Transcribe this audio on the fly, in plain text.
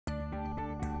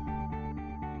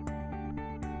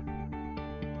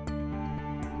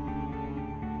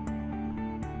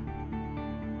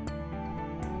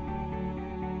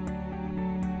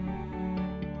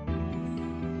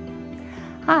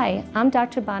Hi, I'm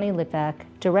Dr. Bonnie Litvack,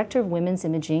 Director of Women's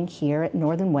Imaging here at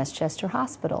Northern Westchester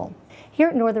Hospital. Here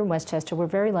at Northern Westchester, we're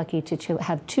very lucky to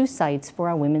have two sites for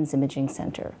our Women's Imaging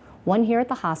Center, one here at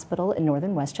the hospital in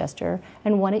Northern Westchester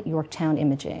and one at Yorktown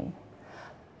Imaging.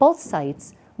 Both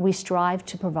sites, we strive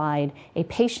to provide a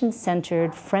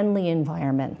patient-centered, friendly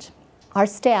environment. Our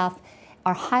staff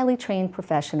are highly trained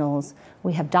professionals.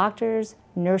 We have doctors,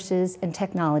 nurses, and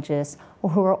technologists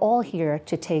who are all here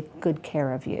to take good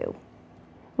care of you.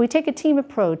 We take a team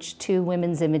approach to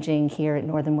women's imaging here at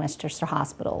Northern Westchester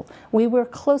Hospital. We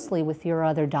work closely with your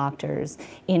other doctors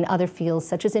in other fields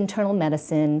such as internal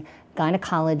medicine,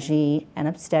 gynecology, and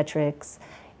obstetrics,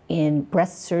 in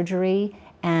breast surgery,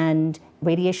 and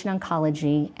radiation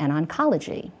oncology and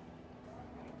oncology.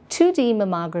 2D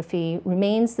mammography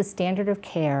remains the standard of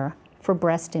care for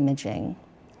breast imaging.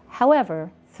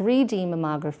 However, 3D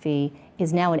mammography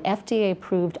is now an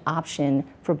FDA-approved option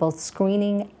for both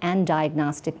screening and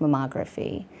diagnostic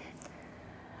mammography.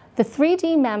 The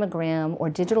 3D mammogram, or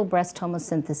digital breast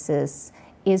tomosynthesis,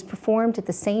 is performed at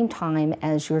the same time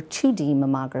as your 2D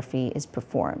mammography is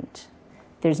performed.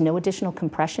 There's no additional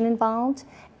compression involved,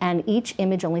 and each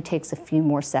image only takes a few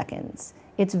more seconds.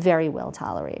 It's very well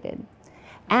tolerated.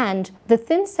 And the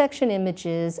thin section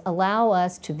images allow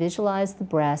us to visualize the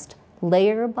breast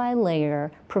layer by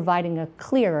layer, providing a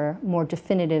clearer, more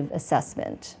definitive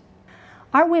assessment.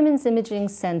 Our Women's Imaging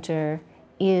Center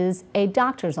is a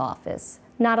doctor's office,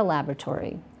 not a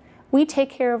laboratory. We take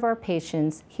care of our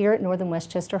patients here at Northern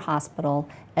Westchester Hospital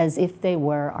as if they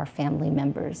were our family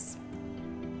members.